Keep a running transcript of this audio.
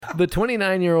The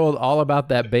 29-year-old All About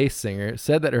That Bass singer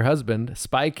said that her husband,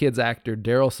 Spy Kids actor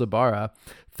Daryl Sabara,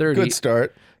 30, Good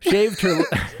start. shaved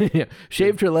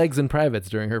her legs and privates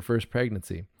during her first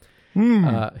pregnancy.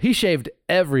 He shaved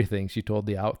everything, she told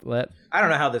the outlet. I don't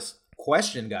know how this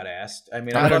question got asked. I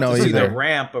mean, I don't know to see either. the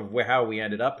ramp of how we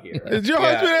ended up here. Has your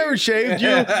husband ever shaved you?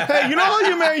 Hey, you know how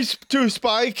you married to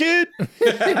Spy Kid?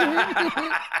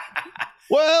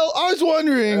 Well, I was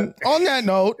wondering, on that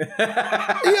note,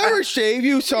 he ever shave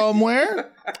you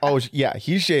somewhere? Oh, yeah,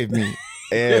 he shaved me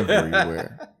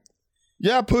everywhere.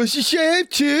 Yeah, pussy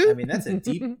shaved too. I mean, that's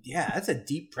a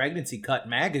deep pregnancy cut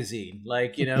magazine.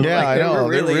 Like, you know, Yeah, like I know.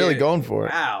 They're really going going for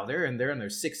it. Wow, they're in their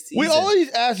sixth season. We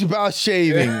always ask about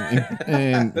shaving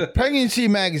in Pregnancy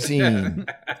Magazine.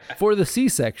 For the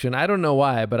C-section, I don't know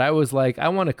why, but I was like, I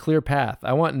want a clear path.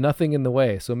 I want nothing in the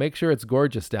way. So make sure it's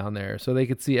gorgeous down there so they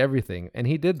could see everything. And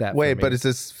he did that. Wait, for me. but is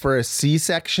this for a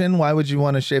C-section? Why would you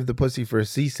want to shave the pussy for a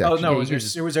C-section? Oh no,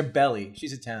 it was her belly.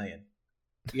 She's Italian.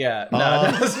 Yeah, no.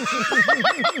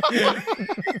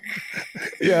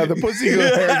 Yeah, the pussy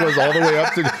hair goes all the way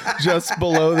up to just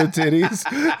below the titties.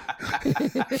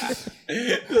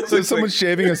 So someone's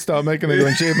shaving a stomach and they're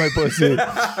going, shave my pussy.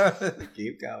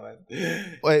 Keep going.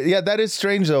 Wait, yeah, that is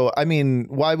strange though. I mean,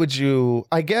 why would you?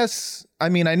 I guess, I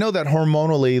mean, I know that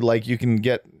hormonally, like you can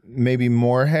get maybe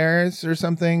more hairs or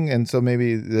something. And so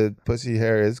maybe the pussy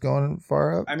hair is going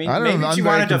far up. I mean, don't maybe know. I'm she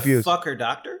very wanted confused. to fuck her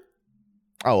doctor.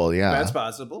 Oh, well, yeah. That's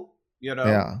possible. You know?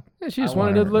 Yeah. Yeah, she just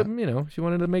wanted to look, she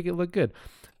wanted to make it look good.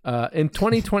 In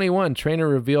 2021, Trainor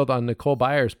revealed on Nicole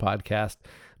Byer's podcast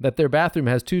that their bathroom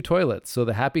has 2 toilets, so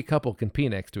the happy couple can pee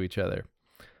next to each other.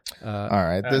 All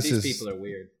right. These people are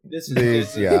weird. This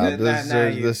is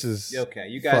okay.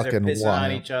 You guys are pissing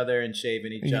on each other and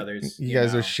shaving each other's. You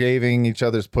guys are shaving each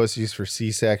other's pussies for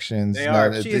C-sections. They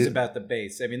are. She is about the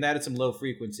bass. I mean, that is some low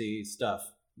frequency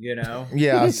stuff. You know?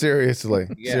 Yeah, seriously.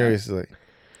 Yeah. Seriously.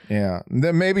 Yeah.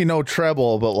 There may be no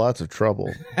treble, but lots of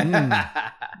trouble. You know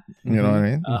what I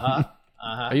mean?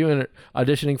 Are you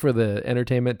auditioning for the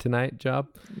Entertainment Tonight job?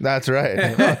 That's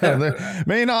right.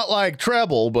 May not like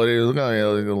treble, but it's got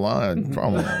a lot of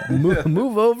trouble.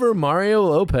 Move over Mario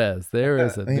Lopez. There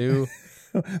is a new...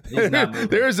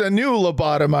 There's a new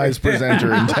lobotomized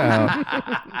presenter in town.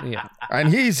 Yeah. And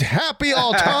he's happy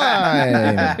all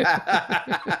time.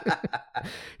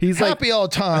 He's happy all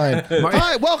time.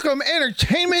 Hi, welcome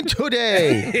Entertainment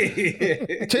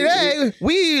Today. Today,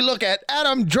 we look at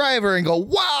Adam Driver and go,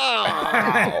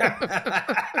 wow.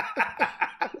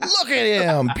 Look at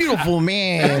him. Beautiful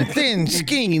man. Thin,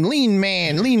 skinny, lean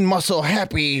man. Lean muscle,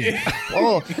 happy.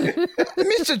 Oh,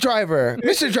 Mr. Driver,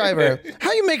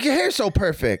 how you make your hair so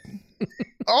perfect?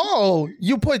 Oh,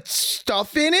 you put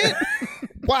stuff in it?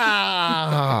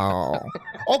 Wow.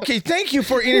 Okay, thank you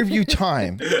for interview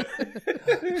time.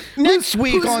 Next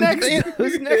week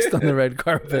Who's next on the red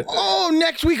carpet? Oh,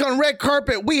 next week on red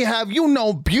carpet we have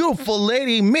beautiful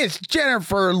lady Miss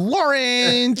Jennifer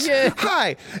Lawrence. Yeah.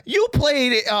 Hi, you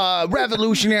played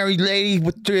revolutionary lady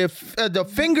with the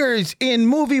fingers in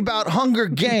movie about Hunger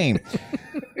Game.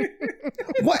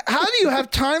 What? How do you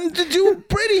have time to do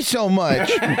pretty so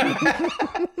much?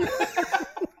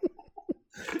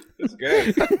 It's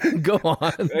good. Go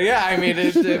on. Yeah, I mean,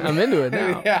 I'm into it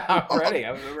now. Yeah, I'm ready.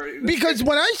 Because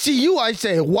when I see you, I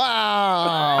say,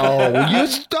 wow, you're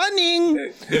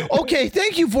stunning. Okay,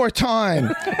 thank you for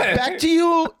time. Back to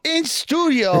you in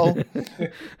studio.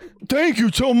 Thank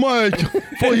you so much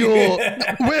for your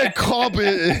red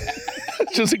carpet.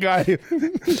 Just a guy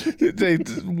they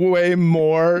way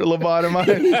more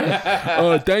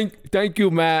lobotomized. Thank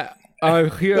you, Matt.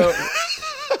 Here.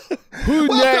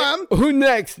 Who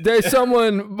next? There's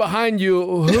someone behind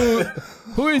you.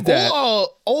 Who is that?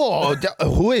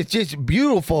 Who is this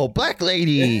beautiful black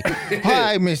lady?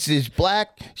 Hi, Mrs.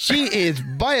 Black. She is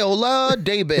Viola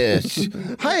Davis.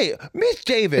 Hi, Miss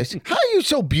Davis. How are you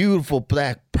so beautiful,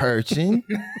 black person?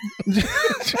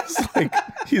 Just like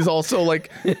he's also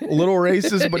like a little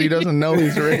racist, but he doesn't know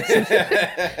he's racist.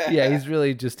 Yeah, he's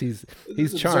really just he's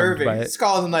charmed by it. It's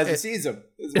called him as he sees him.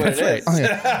 Is what That's it right. is. Oh,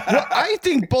 yeah. Well, I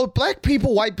think both black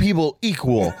people, white people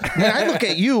equal. When I look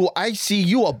at you, I see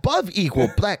you above equal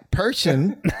black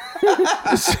person.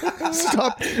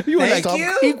 Stop. Thank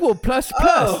you? Equal plus.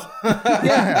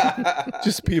 Yeah.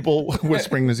 Just people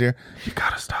whispering in his ear. You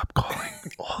gotta stop calling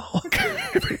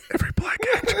every black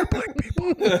actor black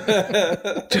people.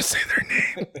 Just say their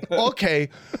name. Okay.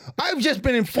 I've just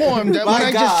been informed that when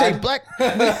I just say black,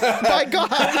 by God.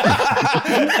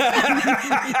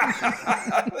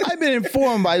 I've been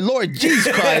informed by Lord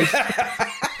Jesus Christ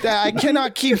that I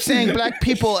cannot keep saying black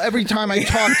people every time I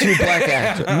talk to black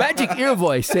actors. Magic ear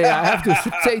voice. Say I have to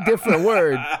say different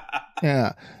word.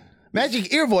 Yeah.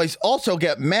 Magic Ear Voice also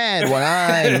get mad when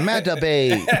I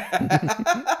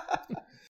masturbate.